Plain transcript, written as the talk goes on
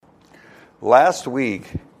Last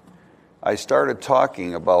week, I started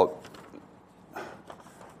talking about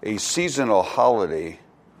a seasonal holiday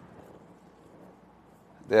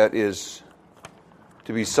that is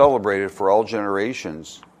to be celebrated for all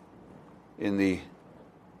generations in the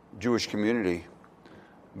Jewish community,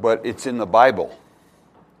 but it's in the Bible.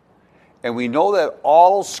 And we know that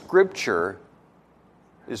all Scripture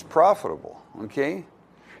is profitable, okay?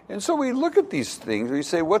 And so we look at these things, we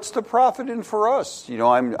say, what's the profit in for us? You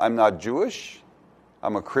know, I'm not Jewish,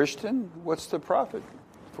 I'm a Christian, what's the profit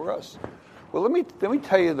for us? Well, let me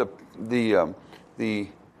tell you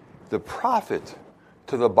the profit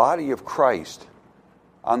to the body of Christ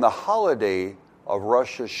on the holiday of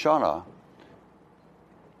Rosh Hashanah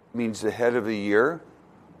means the head of the year.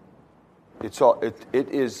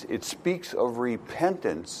 It speaks of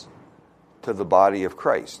repentance to the body of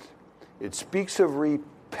Christ. It speaks of repentance.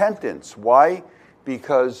 Why?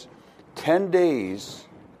 Because 10 days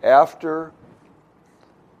after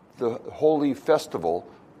the holy festival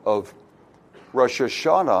of Rosh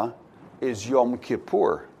Hashanah is Yom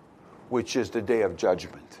Kippur, which is the day of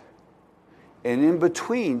judgment. And in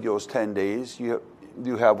between those 10 days, you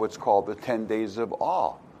have what's called the 10 days of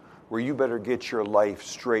awe, where you better get your life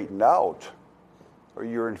straightened out or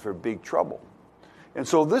you're in for big trouble. And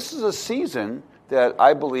so this is a season that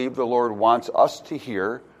I believe the Lord wants us to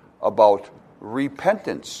hear about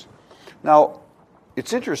repentance. Now,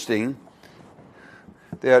 it's interesting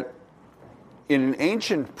that in an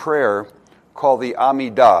ancient prayer called the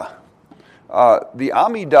Amidah, the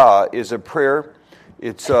Amidah is a prayer.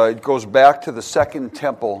 It goes back to the Second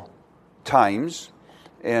Temple times,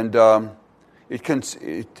 and it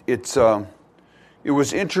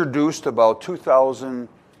was introduced about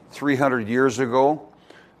 2,300 years ago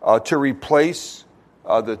to replace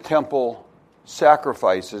the temple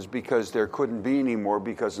sacrifices because there couldn't be any more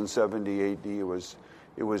because in 70 AD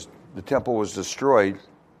the temple was destroyed,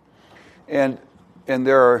 and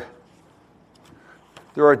there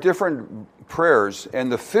are different prayers,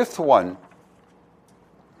 and the fifth one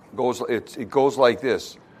goes like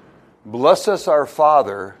this: Bless us, our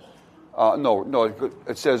Father.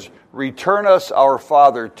 It says, return us, our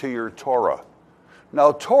Father, to your Torah.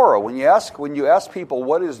 Now, Torah, when you ask people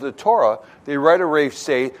what is the Torah, they right away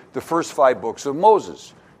say the first 5 books of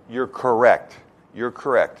Moses. You're correct.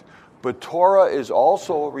 But Torah is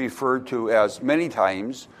also referred to as many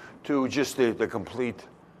times to just the complete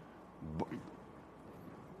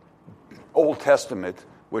Old Testament,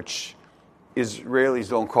 which Israelis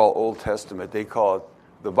don't call Old Testament. They call it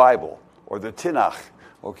the Bible or the Tanakh.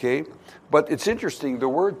 Okay, but it's interesting. The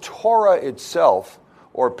word Torah itself,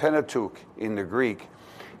 or Pentateuch in the Greek,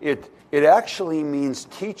 it actually means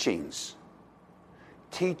teachings.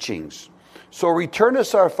 Teachings. So return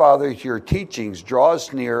us, our Father, to your teachings. Draw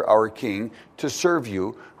us near, our King, to serve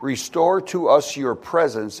you. Restore to us your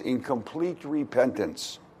presence in complete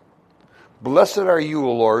repentance. Blessed are you,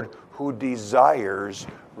 O Lord, who desires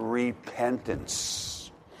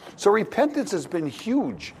repentance. So repentance has been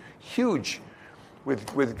huge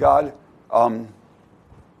with God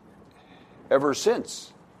ever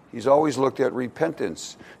since. He's always looked at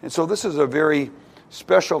repentance. And so this is a very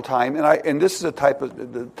special time, and this is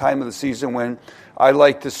the time of the season when I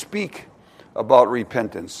like to speak about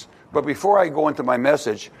repentance. But before I go into my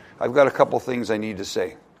message, I've got a couple things I need to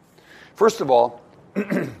say. First of all,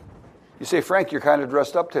 you say, Frank, you're kind of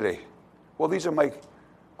dressed up today. Well, these are my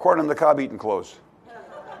corn on the cob eating clothes.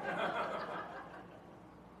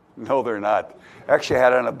 No, they're not. Actually, I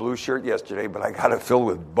had on a blue shirt yesterday, but I got it filled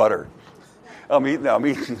with butter. I'm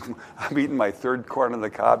eating my third corn on the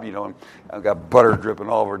cob, and I've got butter dripping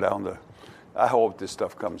all over down I hope this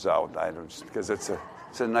stuff comes out. Because it's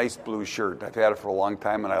a nice blue shirt. I've had it for a long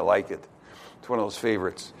time, and I like it. It's one of those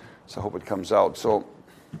favorites. So I hope it comes out. So,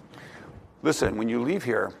 listen, when you leave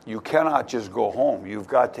here, you cannot just go home. You've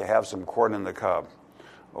got to have some corn on the cob.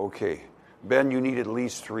 Okay. Ben, you need at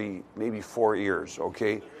least 3, maybe 4 ears,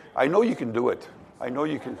 okay? I know you can do it. I know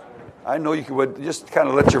you can, but just kind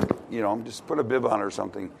of let just put a bib on or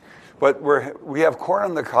something. But we have corn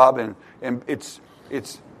on the cob, and it's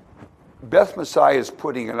Beth Messiah is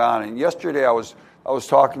putting it on. And yesterday I was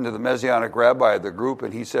talking to the Messianic rabbi of the group,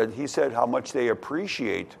 and he said how much they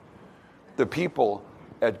appreciate the people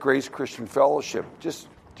at Grace Christian Fellowship. Just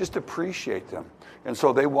appreciate them. And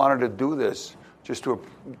so they wanted to do this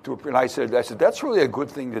and I said, that's really a good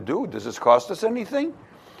thing to do. Does this cost us anything?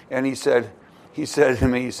 And he said to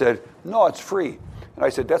me, no, it's free. And I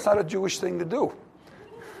said, that's not a Jewish thing to do.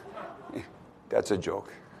 That's a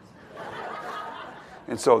joke.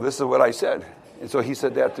 And so this is what I said. And so he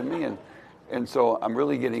said that to me, and so I'm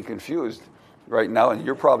really getting confused right now, and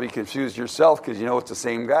you're probably confused yourself because you know it's the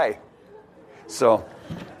same guy. So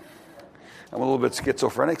I'm a little bit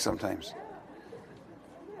schizophrenic sometimes.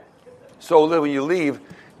 So when you leave,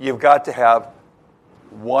 you've got to have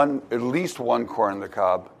at least one corn on the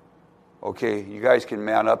cob. Okay, you guys can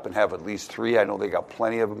man up and have at least 3. I know they got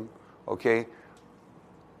plenty of them. Okay.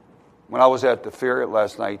 When I was at the fair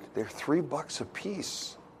last night, they're $3 a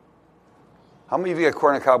piece. How many of you get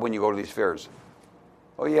corn on the cob when you go to these fairs?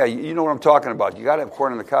 Oh yeah, you know what I'm talking about. You got to have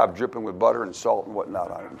corn on the cob dripping with butter and salt and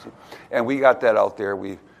whatnot on it. And we got that out there.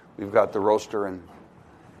 We've got the roaster, and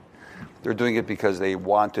they're doing it because they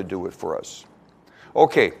want to do it for us.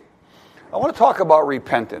 Okay, I want to talk about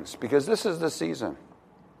repentance because this is the season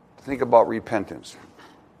to think about repentance.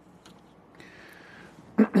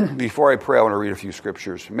 Before I pray, I want to read a few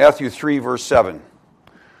scriptures. Matthew 3, verse 7.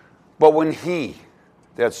 But when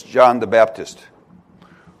that's John the Baptist,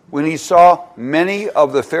 when he saw many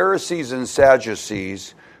of the Pharisees and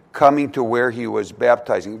Sadducees coming to where he was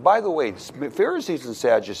baptizing. By the way, Pharisees and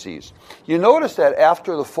Sadducees, you notice that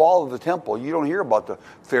after the fall of the temple, you don't hear about the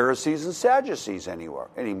Pharisees and Sadducees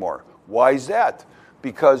anymore. Why is that?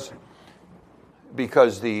 Because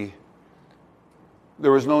there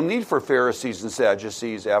was no need for Pharisees and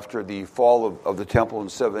Sadducees after the fall of the temple in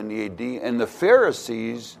 70 AD, and the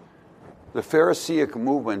Pharisaic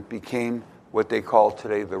movement became what they call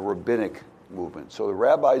today the rabbinic movement. So the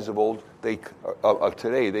rabbis of old, of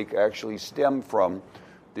today, they actually stem from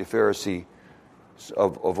the Pharisees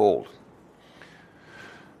of old.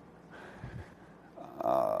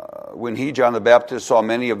 When John the Baptist, saw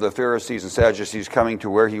many of the Pharisees and Sadducees coming to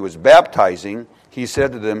where he was baptizing, he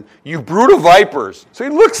said to them, "You brood of vipers." So he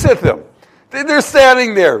looks at them. They're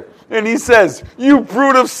standing there. And he says, "You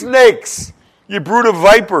brood of snakes, you brood of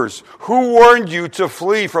vipers, who warned you to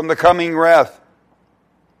flee from the coming wrath?"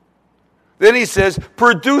 Then he says,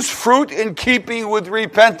 "Produce fruit in keeping with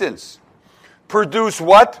repentance." Produce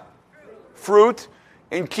what? Fruit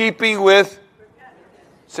in keeping with,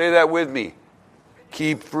 say that with me.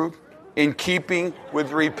 Keep fruit in keeping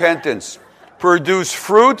with repentance. Produce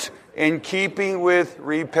fruit in keeping with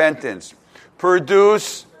repentance.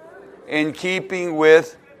 Produce in keeping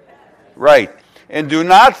with, right. And do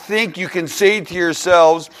not think you can say to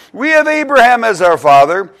yourselves, "We have Abraham as our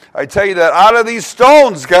father." I tell you that out of these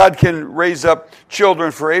stones, God can raise up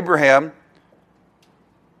children for Abraham.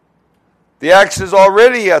 The axe is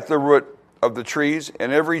already at the root of the trees,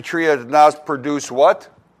 and every tree that does not produce what?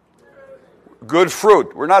 Good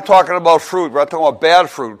fruit. We're not talking about fruit. We're not talking about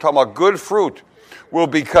bad fruit. We're talking about good fruit. Will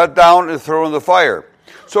be cut down and thrown in the fire.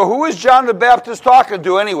 So who is John the Baptist talking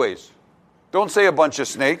to anyways? Don't say a bunch of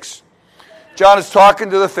snakes. John is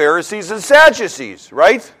talking to the Pharisees and Sadducees,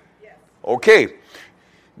 right? Yes. Okay.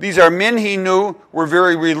 These are men he knew were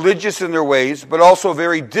very religious in their ways, but also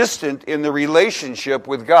very distant in the relationship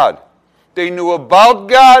with God. They knew about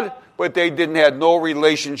God, but they didn't have no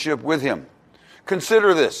relationship with him.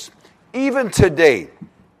 Consider this. Even today,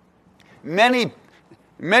 many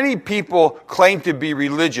people claim to be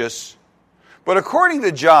religious, but according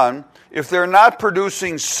to John, if they're not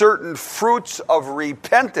producing certain fruits of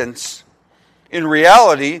repentance, in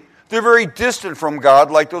reality, they're very distant from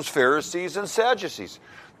God, like those Pharisees and Sadducees.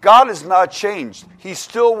 God has not changed. He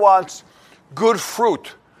still wants good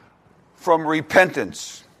fruit from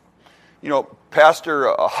repentance. You know,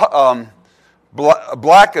 Pastor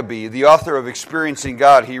Blackaby, the author of Experiencing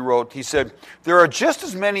God, he said, "There are just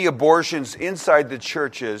as many abortions inside the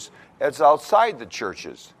churches as outside the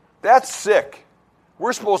churches." That's sick.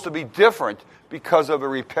 We're supposed to be different because of a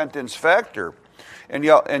repentance factor.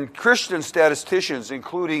 And Christian statisticians,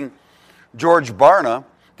 including George Barna,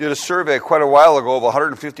 did a survey quite a while ago of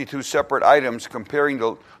 152 separate items comparing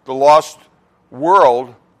the lost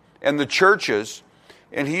world and the churches,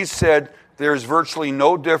 and he said there's virtually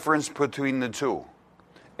no difference between the two.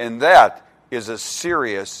 And that is a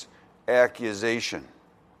serious accusation.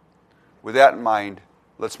 With that in mind,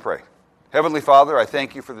 let's pray. Heavenly Father, I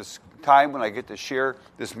thank you for this time when I get to share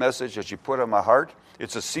this message that you put on my heart.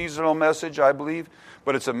 It's a seasonal message, I believe,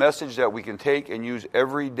 but it's a message that we can take and use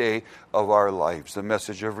every day of our lives, the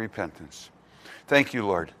message of repentance. Thank you,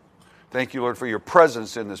 Lord. Thank you, Lord, for your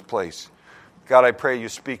presence in this place. God, I pray you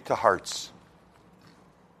speak to hearts.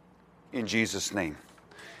 In Jesus' name,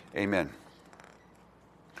 amen.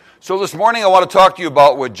 So this morning I want to talk to you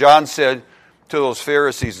about what John said to those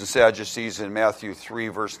Pharisees and Sadducees in Matthew 3,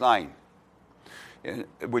 verse 9.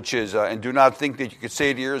 Which is, and do not think that you could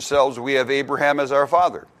say to yourselves, "We have Abraham as our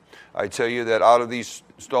father." I tell you that out of these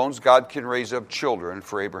stones, God can raise up children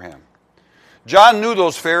for Abraham. John knew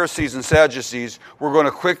those Pharisees and Sadducees were going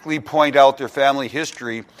to quickly point out their family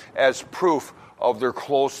history as proof of their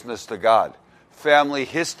closeness to God. Family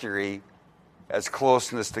history as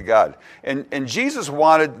closeness to God. And Jesus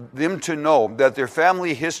wanted them to know that their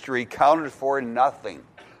family history counted for nothing.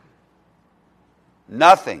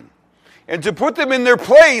 Nothing. And to put them in their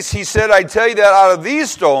place, he said, I tell you that out of these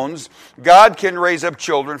stones, God can raise up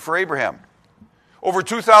children for Abraham. Over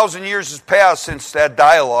 2,000 years has passed since that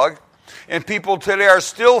dialogue, and people today are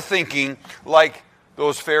still thinking like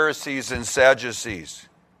those Pharisees and Sadducees.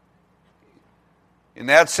 In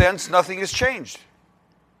that sense, nothing has changed.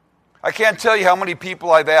 I can't tell you how many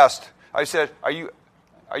people I've asked. I said, are you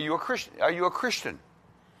a Christian? Are you a Christian?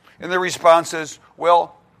 And the response is,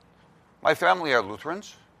 well, my family are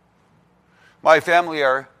Lutherans. My family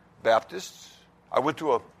are Baptists. I went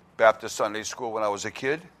to a Baptist Sunday school when I was a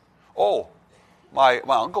kid. Oh, my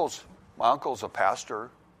uncle's a pastor.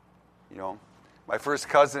 You know, my first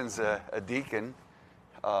cousin's a deacon.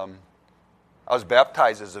 I was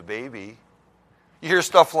baptized as a baby. You hear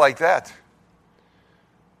stuff like that.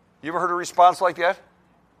 You ever heard a response like that?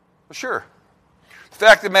 Well, sure. The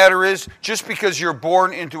fact of the matter is, just because you're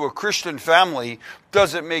born into a Christian family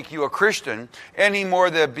doesn't make you a Christian, any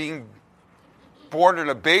more than being born in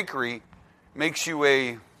a bakery makes you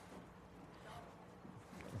a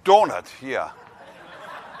donut. Yeah.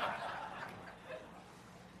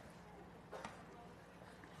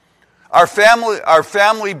 Our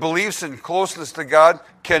family beliefs and closeness to God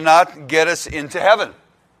cannot get us into heaven.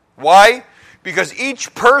 Why? Because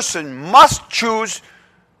each person must choose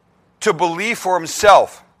to believe for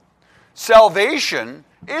himself. Salvation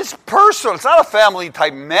is personal. It's not a family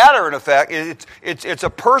type matter, in effect. It's a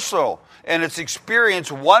personal, and it's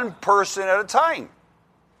experienced one person at a time.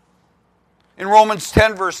 In Romans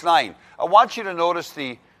 10, verse 9, I want you to notice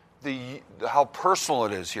how personal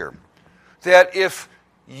it is here. That if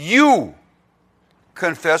you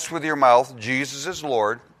confess with your mouth Jesus is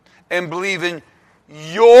Lord and believe in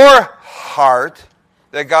your heart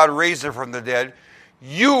that God raised him from the dead,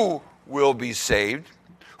 you will be saved.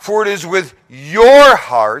 For it is with your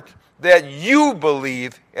heart that you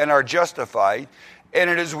believe and are justified, and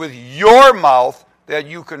it is with your mouth that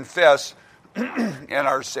you confess and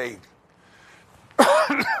are saved.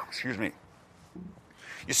 Excuse me.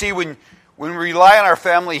 You see, when we rely on our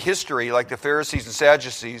family history, like the Pharisees and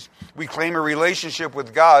Sadducees, we claim a relationship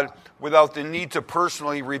with God without the need to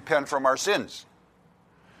personally repent from our sins.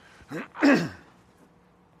 In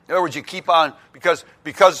other words, you keep on, because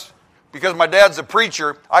my dad's a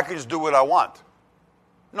preacher, I can just do what I want.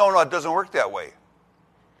 No, it doesn't work that way.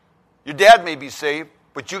 Your dad may be saved,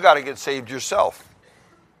 but you got to get saved yourself.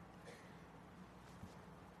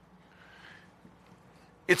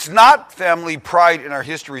 It's not family pride in our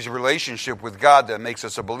history's relationship with God that makes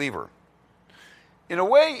us a believer. In a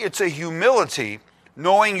way, it's a humility,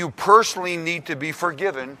 knowing you personally need to be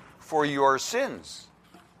forgiven for your sins.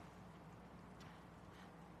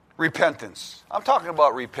 Repentance. I'm talking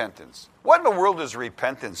about repentance. What in the world is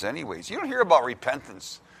repentance anyways? You don't hear about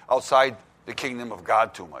repentance outside the kingdom of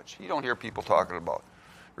God too much. You don't hear people talking about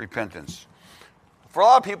repentance. For a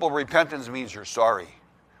lot of people, repentance means you're sorry.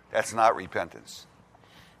 That's not repentance.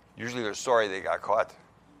 Usually they're sorry they got caught.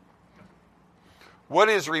 What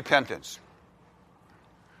is repentance?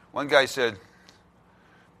 One guy said,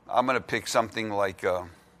 I'm going to pick something like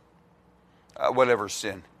whatever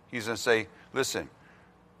sin. He's going to say, listen,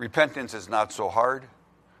 repentance is not so hard.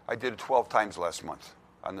 I did it 12 times last month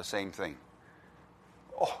on the same thing.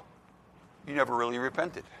 Oh, you never really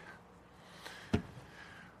repented.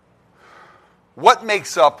 What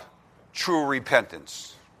makes up true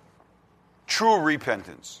repentance? True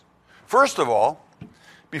repentance. First of all,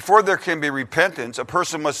 before there can be repentance, a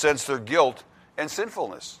person must sense their guilt and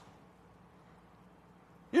sinfulness.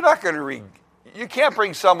 You're not going to you can't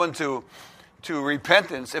bring someone to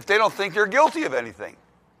repentance if they don't think they're guilty of anything.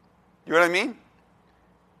 You know what I mean?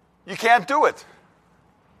 You can't do it.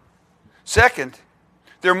 Second,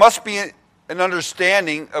 there must be an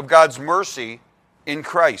understanding of God's mercy in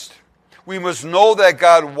Christ. We must know that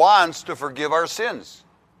God wants to forgive our sins.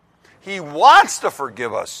 He wants to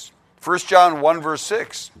forgive us. 1 John 1, verse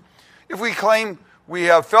 6. If we claim we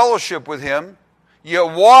have fellowship with him,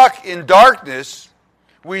 yet walk in darkness,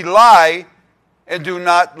 we lie and do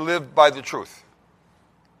not live by the truth.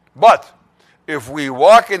 But if we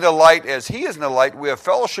walk in the light as he is in the light, we have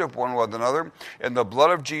fellowship one with another, and the blood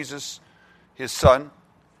of Jesus, his Son,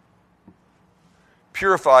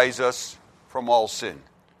 purifies us from all sin.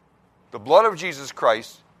 The blood of Jesus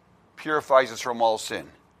Christ purifies us from all sin.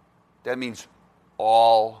 That means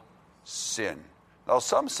all sin. Now,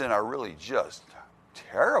 some sin are really just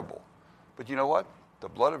terrible. But you know what? The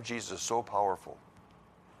blood of Jesus is so powerful.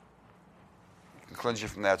 It can cleanse you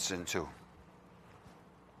from that sin too.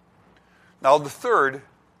 Now, the third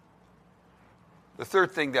The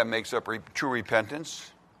third thing that makes up true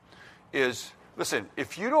repentance is, listen,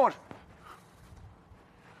 if you don't,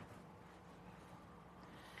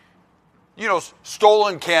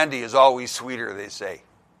 stolen candy is always sweeter, they say.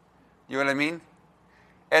 You know what I mean?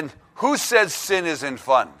 And who says sin isn't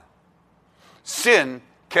fun? Sin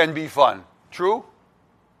can be fun. True?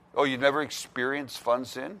 Oh, you never experienced fun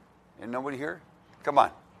sin? And nobody here? Come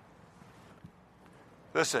on.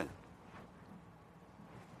 Listen.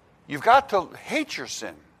 You've got to hate your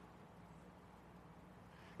sin.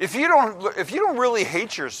 If you don't really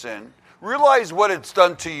hate your sin, realize what it's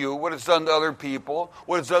done to you, what it's done to other people,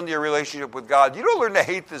 what it's done to your relationship with God. You don't learn to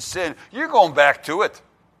hate this sin, you're going back to it.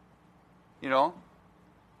 You're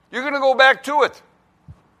going to go back to it.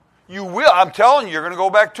 You will. I'm telling you, you're going to go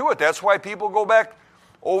back to it. That's why people go back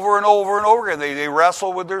over and over and over again. They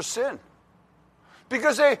wrestle with their sin.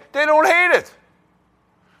 Because they don't hate it.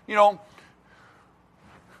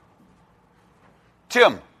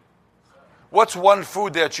 Tim, what's one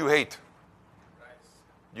food that you hate? Rice.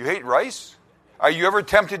 You hate rice? Are you ever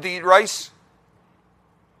tempted to eat rice?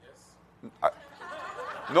 Yes.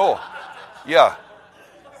 No. Yeah.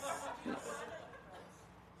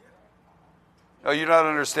 No, you're not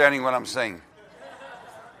understanding what I'm saying.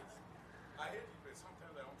 I hate it, but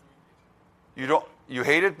sometimes I want to eat it. You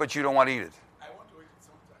hate it, but you don't want to eat it. I want to eat it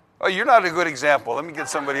sometimes. Oh, you're not a good example. Let me get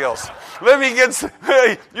somebody else.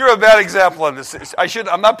 You're a bad example on this.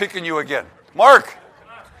 I'm not picking you again. Mark,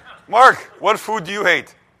 what food do you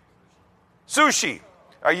hate? Sushi.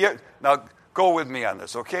 Now go with me on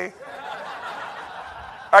this, okay?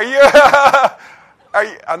 I'm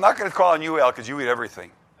not going to call on you, Al, because you eat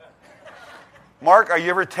everything. Mark, are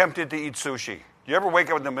you ever tempted to eat sushi? Do you ever wake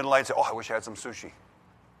up in the middle of the night and say, oh, I wish I had some sushi?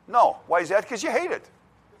 No. Why is that? Because you hate it.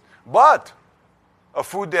 But a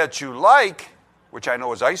food that you like, which I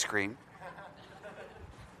know is ice cream,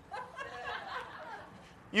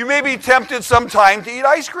 you may be tempted sometime to eat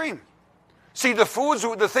ice cream. See, the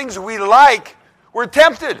things we like, we're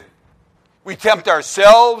tempted. We tempt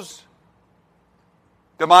ourselves.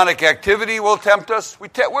 Demonic activity will tempt us.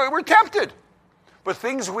 We're tempted. But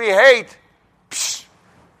things we hate,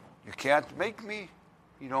 you can't make me,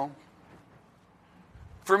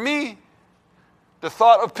 For me, the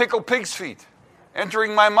thought of pickled pig's feet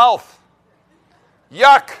entering my mouth.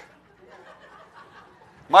 Yuck.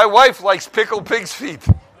 My wife likes pickled pig's feet.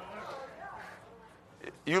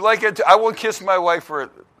 You like it? I won't kiss my wife for a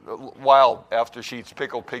while after she eats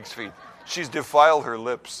pickled pig's feet. She's defiled her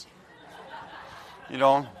lips.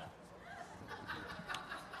 Didn't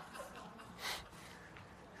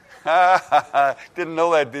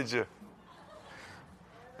know that, did you?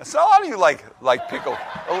 So how do you like pickle?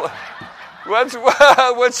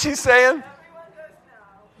 What's she saying?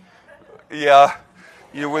 Yeah,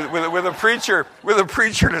 with a preacher,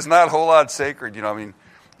 there's not a whole lot sacred.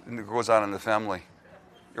 It goes on in the family.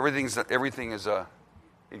 Everything is a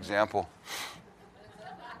example.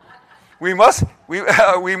 We must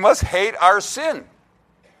hate our sin.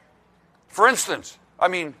 For instance,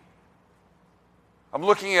 I'm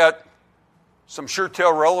looking at some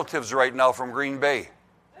sure-tail relatives right now from Green Bay.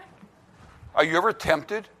 Are you ever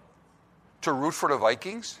tempted to root for the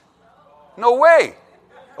Vikings? No way.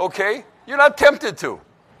 Okay? You're not tempted to.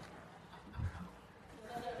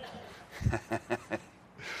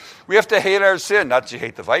 We have to hate our sin. Not that you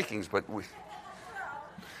hate the Vikings, but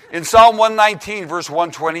in Psalm 119, verse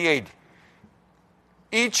 128,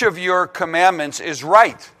 each of your commandments is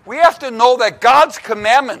right. We have to know that God's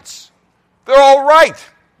commandments, they're all right.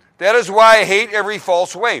 That is why I hate every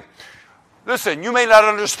false way. Listen, you may not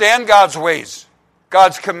understand God's ways,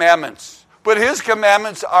 God's commandments, but His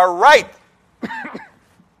commandments are right.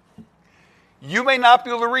 You may not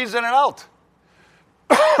be able to reason it out.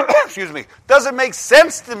 Excuse me. Doesn't make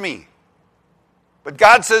sense to me. But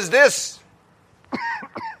God says this.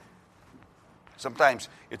 Sometimes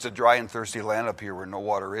it's a dry and thirsty land up here where no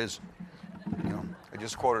water is. I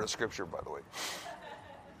just quoted a scripture, by the way.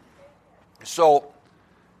 So,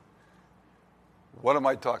 what am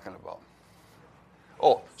I talking about?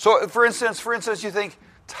 Oh, so for instance, you think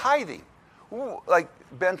tithing. Ooh, like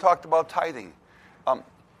Ben talked about tithing.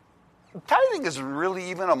 Tithing isn't really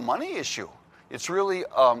even a money issue. It's really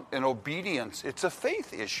an obedience. It's a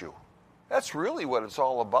faith issue. That's really what it's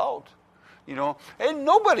all about. And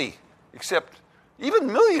nobody, except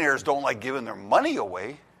even millionaires, don't like giving their money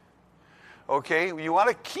away. Okay, you want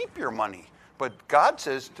to keep your money, but God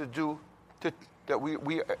says that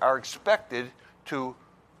we are expected to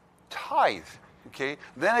tithe. Okay,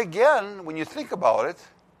 then again, when you think about it,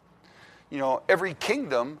 every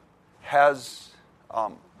kingdom has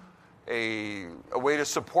a way to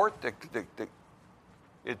support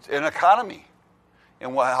it's an economy.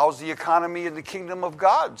 And how's the economy in the kingdom of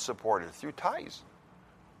God supported? Through tithes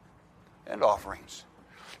and offerings.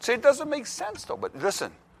 Say it doesn't make sense, though. But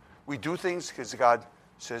listen, we do things because God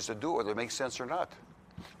says to do it, whether it makes sense or not.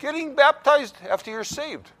 Getting baptized after you're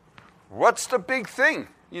saved. What's the big thing?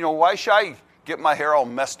 Why should I get my hair all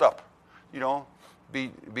messed up?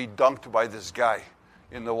 Be dunked by this guy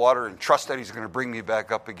in the water and trust that he's going to bring me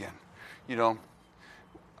back up again.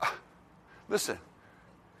 Listen,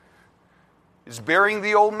 it's burying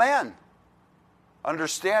the old man,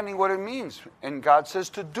 understanding what it means. And God says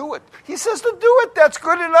to do it. He says to do it. That's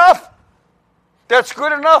good enough. That's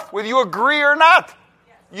good enough, whether you agree or not.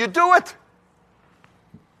 You do it.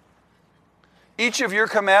 Each of your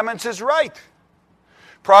commandments is right.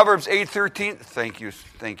 Proverbs 8:13. Thank you.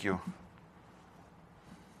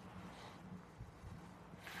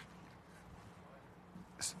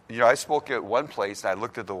 I spoke at one place, and I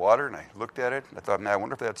looked at the water, and I looked at it, and I thought, man, I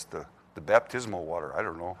wonder if that's the baptismal water. I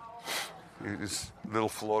don't know. There's little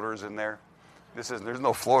floaters in there. There's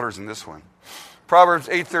no floaters in this one. Proverbs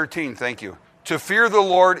 8:13, thank you. To fear the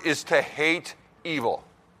Lord is to hate evil.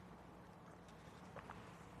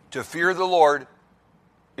 To fear the Lord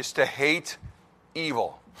is to hate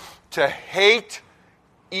evil. To hate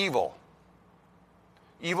evil.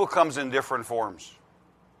 Evil comes in different forms.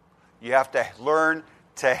 You have to learn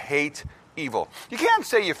to hate evil. You can't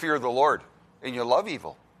say you fear the Lord and you love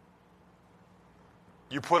evil.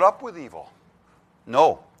 You put up with evil.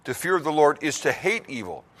 No, to fear the Lord is to hate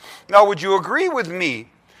evil. Now, would you agree with me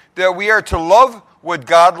that we are to love what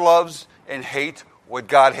God loves and hate what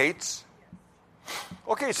God hates?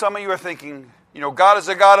 Okay, some of you are thinking, God is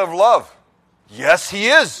a God of love. Yes, He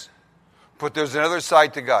is. But there's another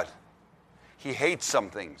side to God. He hates some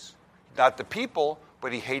things. Not the people,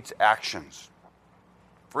 but He hates actions.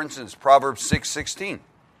 For instance, Proverbs 6:16.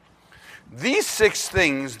 These 6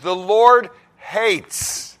 things the Lord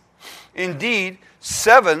hates. Indeed,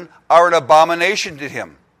 7 are an abomination to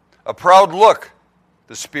Him. A proud look,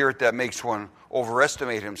 the spirit that makes one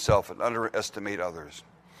overestimate himself and underestimate others.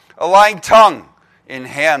 A lying tongue in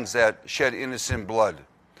hands that shed innocent blood.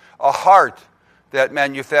 A heart that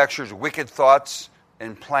manufactures wicked thoughts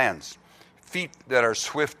and plans. Feet that are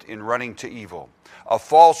swift in running to evil. A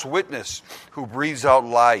false witness who breathes out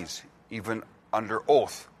lies, even under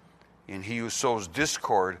oath. And he who sows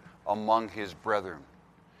discord among his brethren.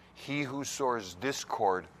 He who sows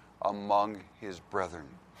discord among his brethren.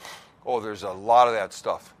 Oh, there's a lot of that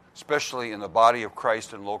stuff, especially in the body of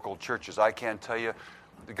Christ and local churches. I can't tell you,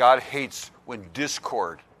 God hates when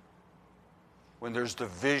discord, when there's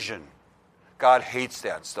division. God hates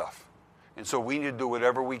that stuff. And so we need to do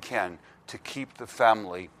whatever we can to keep the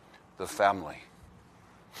family the family.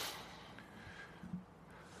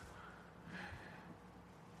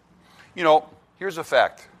 Here's a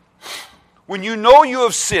fact. When you know you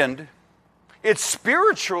have sinned, it's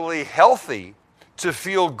spiritually healthy to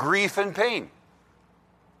feel grief and pain.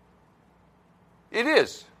 It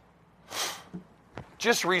is.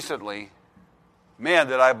 Just recently, man,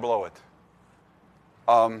 did I blow it.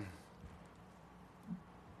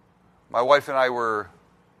 My wife and I were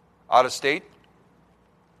out of state,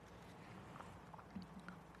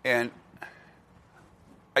 and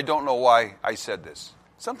I don't know why I said this.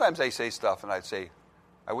 Sometimes I say stuff and I'd say,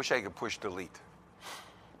 I wish I could push delete.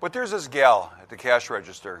 But there's this gal at the cash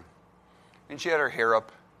register, and she had her hair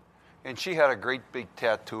up, and she had a great big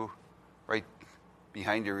tattoo right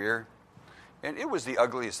behind her ear. And it was the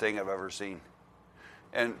ugliest thing I've ever seen.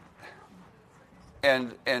 And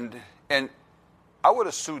I would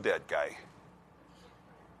have sued that guy.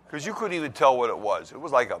 Because you couldn't even tell what it was. It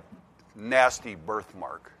was like a nasty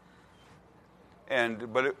birthmark.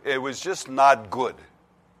 But it was just not good.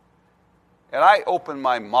 And I opened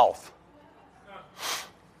my mouth.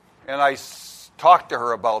 And I talked to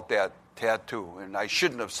her about that tattoo. And I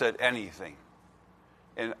shouldn't have said anything.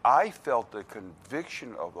 And I felt the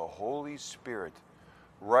conviction of the Holy Spirit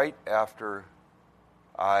right after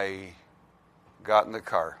I got in the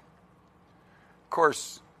car. Of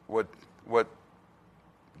course, what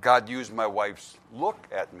God used my wife's look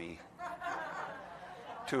at me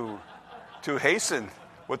to hasten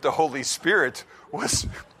what the Holy Spirit was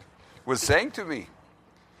saying to me.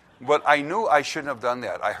 But I knew I shouldn't have done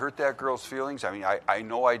that. I hurt that girl's feelings. I mean, I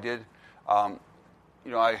know I did.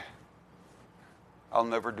 I'll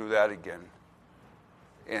never do that again.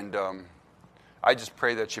 And I just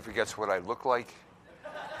pray that she forgets what I look like.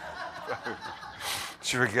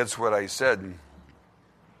 She forgets what I said.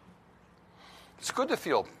 It's good to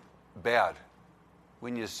feel bad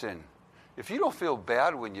when you sin. If you don't feel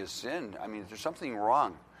bad when you sin, I mean, there's something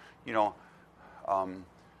wrong. We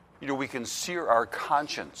can sear our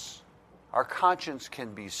conscience Our conscience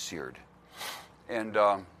can be seared. And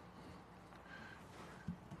God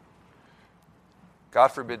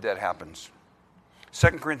forbid that happens. 2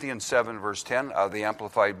 Corinthians 7, verse 10, out of the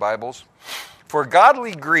Amplified Bibles. For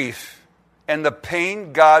godly grief and the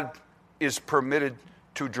pain God is permitted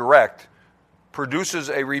to direct produces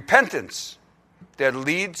a repentance that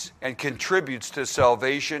leads and contributes to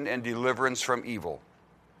salvation and deliverance from evil.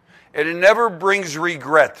 And it never brings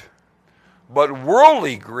regret, but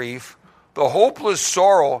worldly grief, the hopeless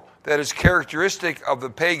sorrow that is characteristic of the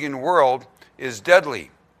pagan world, is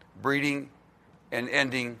deadly, breeding and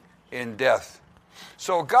ending in death.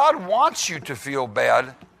 So God wants you to feel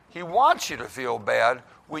bad. He wants you to feel bad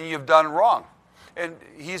when you've done wrong. And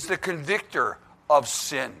He's the convictor of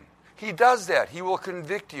sin. He does that. He will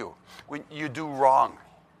convict you when you do wrong.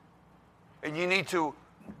 And you need to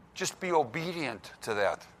just be obedient to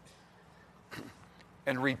that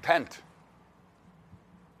and repent.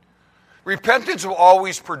 Repentance will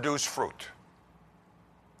always produce fruit.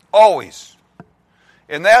 Always.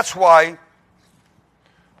 And that's why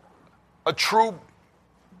a true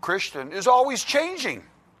Christian is always changing.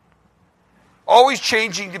 Always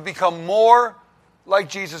changing to become more like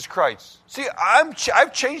Jesus Christ. See,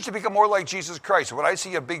 I've changed to become more like Jesus Christ. When I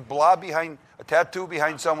see a big blob behind, a tattoo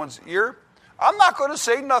behind someone's ear, I'm not going to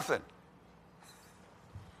say nothing.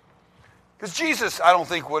 Because Jesus, I don't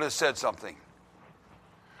think, would have said something.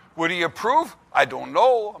 Would He approve? I don't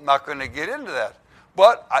know. I'm not going to get into that.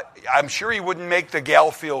 But I'm sure He wouldn't make the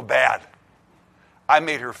gal feel bad. I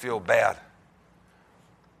made her feel bad.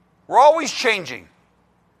 We're always changing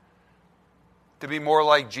to be more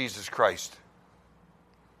like Jesus Christ.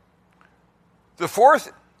 The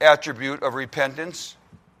fourth attribute of repentance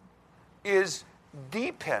is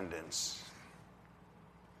dependence.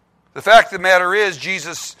 The fact of the matter is,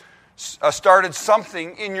 Jesus started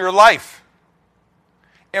something in your life.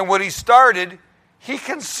 And what He started, He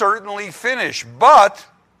can certainly finish. But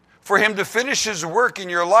for Him to finish His work in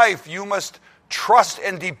your life, you must trust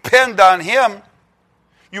and depend on Him.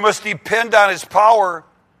 You must depend on His power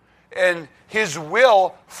and His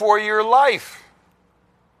will for your life.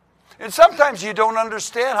 And sometimes you don't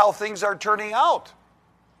understand how things are turning out.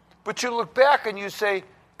 But you look back and you say,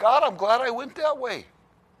 God, I'm glad I went that way.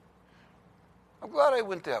 I'm glad I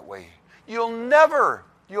went that way. You'll never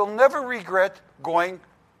regret going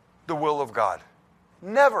the will of God.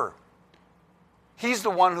 Never. He's the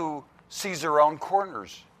one who sees around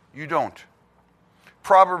corners. You don't.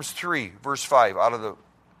 Proverbs 3, verse 5, out of the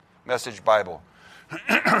Message Bible.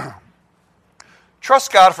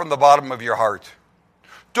 Trust God from the bottom of your heart.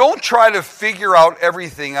 Don't try to figure out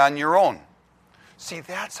everything on your own. See,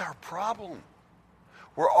 that's our problem.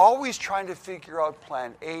 We're always trying to figure out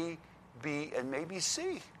plan A, B, and maybe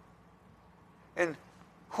C. And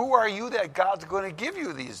who are you that God's going to give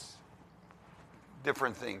you these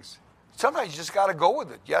different things? Sometimes you just got to go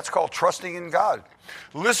with it. Yeah, it's called trusting in God.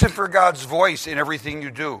 Listen for God's voice in everything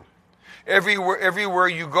you do. Everywhere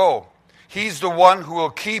you go, He's the one who will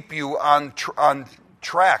keep you on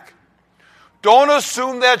track. Don't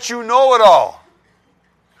assume that you know it all.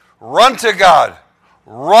 Run to God.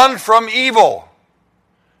 Run from evil.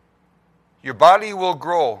 Your body will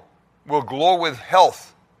glow with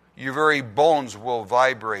health. Your very bones will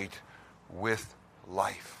vibrate with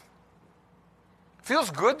life.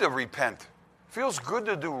 Feels good to repent. Feels good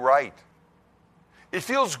to do right. It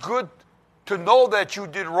feels good to know that you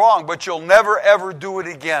did wrong, but you'll never ever do it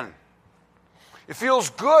again. It feels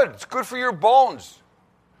good. It's good for your bones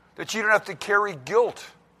that you don't have to carry guilt.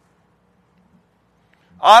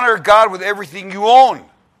 Honor God with everything you own.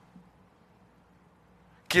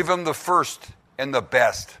 Give Him the first and the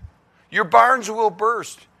best. Your barns will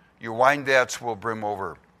burst. Your wine vats will brim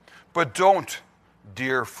over. But don't,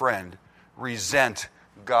 dear friend, resent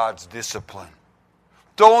God's discipline.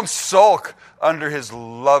 Don't sulk under His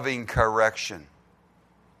loving correction.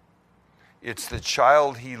 It's the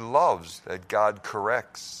child He loves that God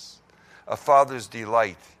corrects. A father's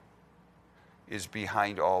delight is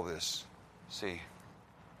behind all this. See,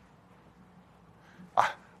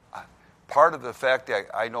 part of the fact that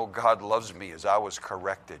I know God loves me is I was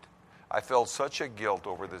corrected. I felt such a guilt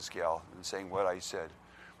over this gal and saying what I said.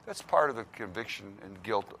 That's part of the conviction and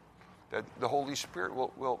guilt that the Holy Spirit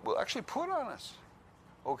will actually put on us.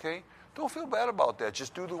 Okay? Don't feel bad about that.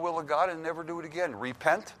 Just do the will of God and never do it again.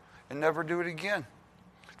 Repent and never do it again.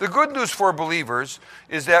 The good news for believers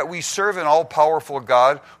is that we serve an all-powerful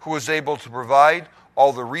God who is able to provide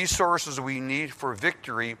all the resources we need for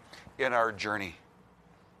victory in our journey.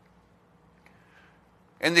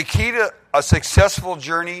 And the key to a successful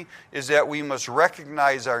journey is that we must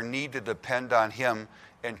recognize our need to depend on Him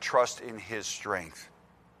and trust in His strength.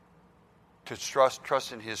 to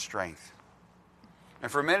trust in His strength.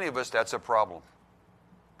 And for many of us, that's a problem.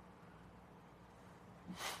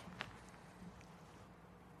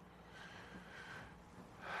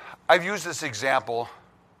 I've used this example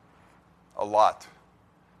a lot.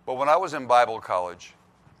 But when I was in Bible college,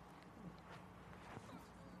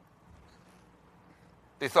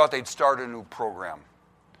 they thought they'd start a new program.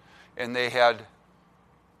 And they had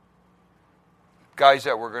guys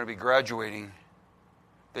that were going to be graduating.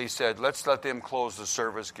 They said, let's let them close the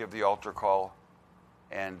service, give the altar call,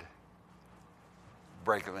 and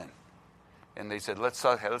break them in. And they said, let's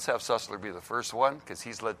have Sussler be the first one, because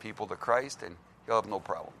he's led people to Christ, and he'll have no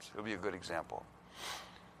problems. He'll be a good example.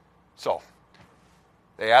 So,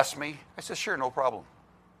 they asked me. I said, sure, no problem.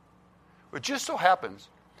 It just so happens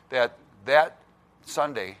that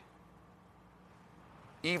Sunday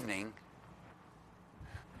evening,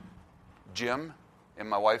 Jim and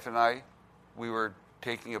my wife and I, we were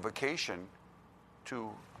taking a vacation to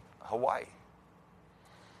Hawaii.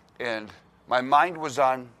 And my mind was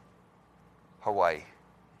on Hawaii.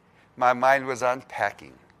 My mind was on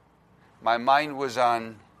packing. My mind was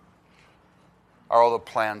on, are all the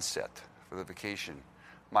plans set for the vacation?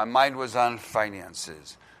 My mind was on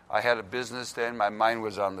finances. I had a business then. My mind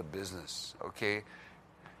was on the business, okay?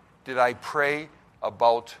 Did I pray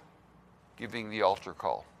about giving the altar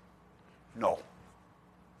call? No.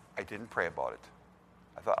 I didn't pray about it.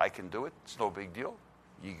 I thought, I can do it. It's no big deal.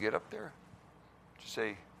 You get up there. Just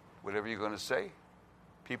say whatever you're going to say.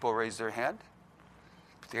 People raise their hand.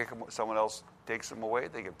 Someone else takes them away.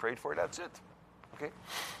 They get prayed for. That's it. Okay?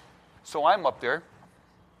 So I'm up there.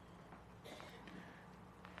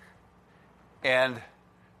 And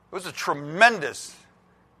it was a tremendous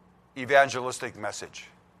evangelistic message.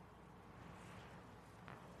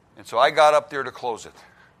 And so I got up there to close it.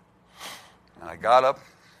 And I got up,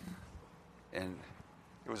 and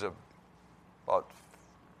it was about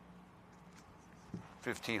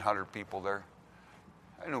 1,500 people there.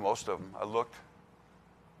 I knew most of them. I looked.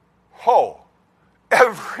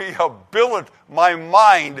 Every ability, my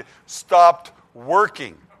mind stopped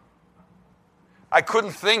working. I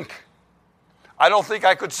couldn't think. I don't think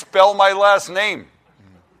I could spell my last name.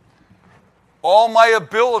 All my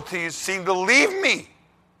abilities seemed to leave me.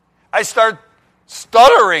 I started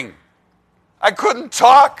stuttering. I couldn't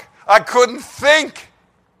talk. I couldn't think.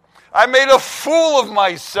 I made a fool of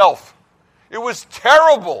myself. It was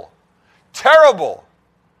terrible. Terrible.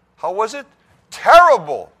 How was it?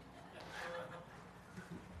 Terrible.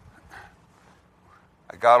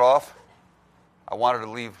 I got off. I wanted to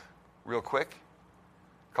leave real quick.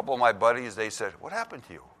 A couple of my buddies, they said, what happened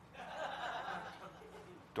to you?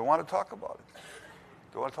 Don't want to talk about it.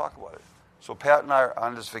 Don't want to talk about it. So Pat and I are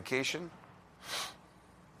on this vacation.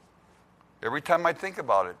 Every time I think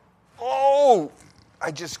about it,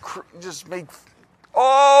 I just make,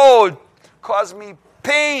 it caused me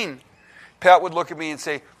pain. Pat would look at me and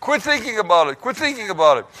say, quit thinking about it, quit thinking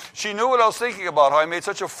about it. She knew what I was thinking about, how I made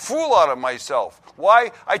such a fool out of myself.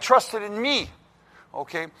 Why? I trusted in me.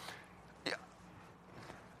 Okay?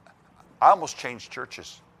 I almost changed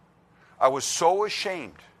churches. I was so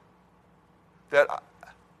ashamed that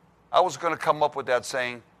I was going to come up with that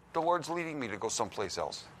saying, the Lord's leading me to go someplace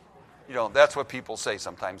else. You know, that's what people say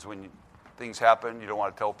sometimes when things happen, you don't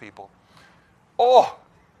want to tell people. I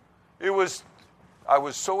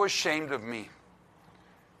was so ashamed of me.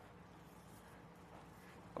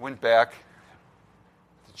 I went back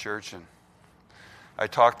to church and I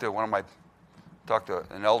talked to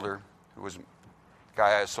an elder who was a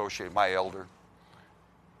guy I associated, my elder.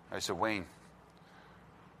 I said, Wayne,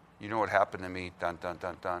 you know what happened to me? Dun, dun,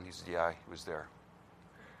 dun, dun. He said, yeah, he was there.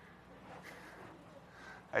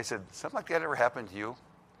 I said, something like that ever happened to you?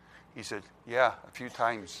 He said, yeah, a few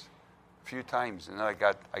times. And then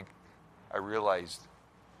I realized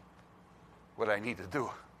what I need to do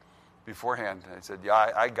beforehand. I said,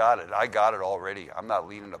 yeah, I got it. I got it already. I'm not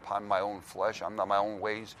leaning upon my own flesh. I'm not my own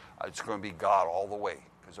ways. It's going to be God all the way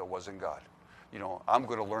because it wasn't God. You know, I'm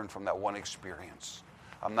going to learn from that one experience.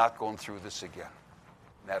 I'm not going through this again.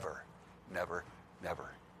 Never, never, never.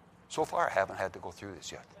 So far, I haven't had to go through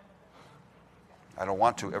this yet. I don't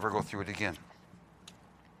want to ever go through it again.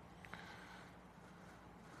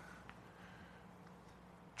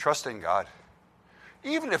 Trust in God.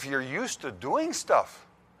 Even if you're used to doing stuff,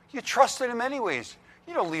 you trust in Him anyways.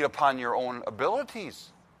 You don't lean upon your own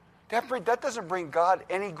abilities. That doesn't bring God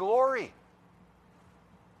any glory.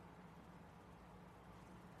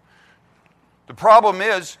 The problem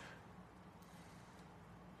is,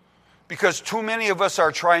 because too many of us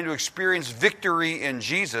are trying to experience victory in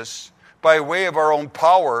Jesus by way of our own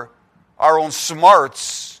power, our own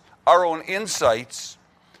smarts, our own insights,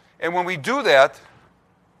 And when we do that,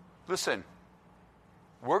 listen,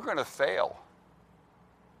 we're going to fail.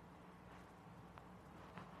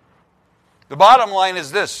 The bottom line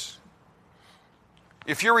is this.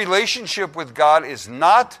 If your relationship with God is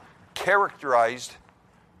not characterized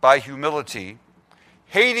by humility,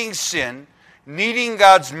 hating sin, needing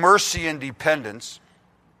God's mercy and dependence,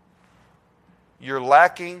 you're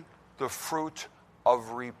lacking the fruit of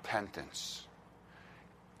repentance.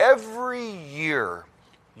 Every year,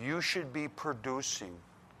 you should be producing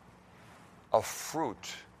a fruit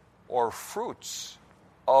or fruits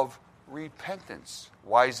of repentance.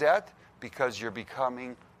 Why is that? Because you're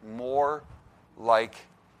becoming more like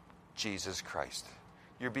Jesus Christ.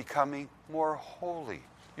 You're becoming more holy.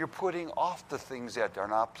 You're putting off the things that are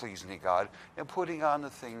not pleasing to God and putting on the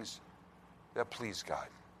things that please God.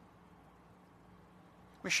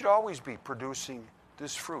 We should always be producing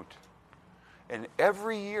this fruit. And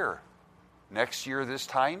every year, next year this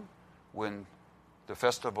time, when the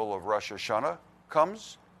festival of Rosh Hashanah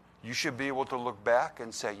comes, you should be able to look back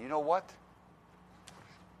and say, you know what?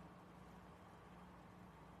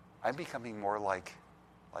 I'm becoming more like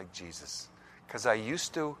Jesus. Because I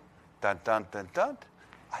used to, dun, dun, dun, dun,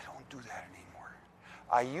 I don't do that anymore.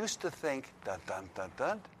 I used to think, dun, dun, dun,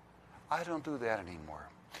 dun, I don't do that anymore.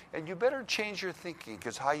 And you better change your thinking,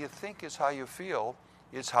 because how you think is how you feel,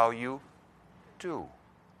 is how you do.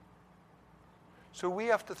 So we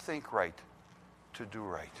have to think right to do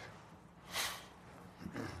right.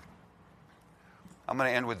 I'm going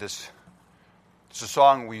to end with this. It's a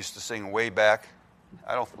song we used to sing way back.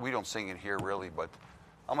 We don't sing it here really, but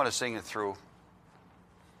I'm going to sing it through.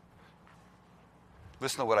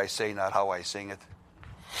 Listen to what I say, not how I sing it.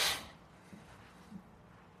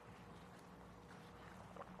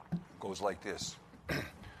 It goes like this.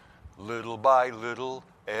 Little by little,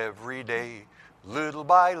 every day, little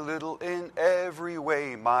by little, in every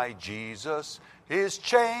way, my Jesus is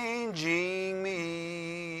changing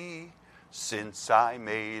me. Since I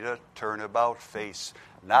made a turnabout face,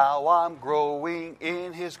 now I'm growing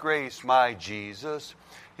in His grace. My Jesus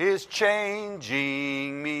is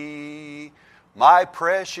changing me. My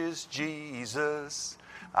precious Jesus,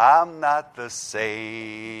 I'm not the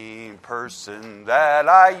same person that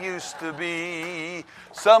I used to be.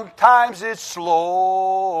 Sometimes it's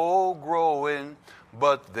slow growing,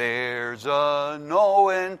 but there's a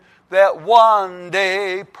knowing that one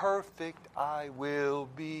day perfect I will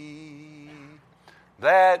be.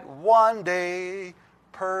 That one day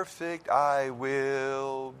perfect I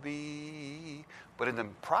will be. But in the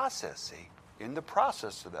process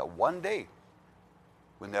of that one day,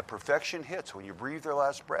 when that perfection hits, when you breathe your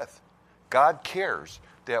last breath, God cares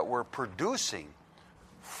that we're producing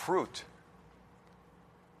fruit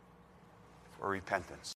for repentance.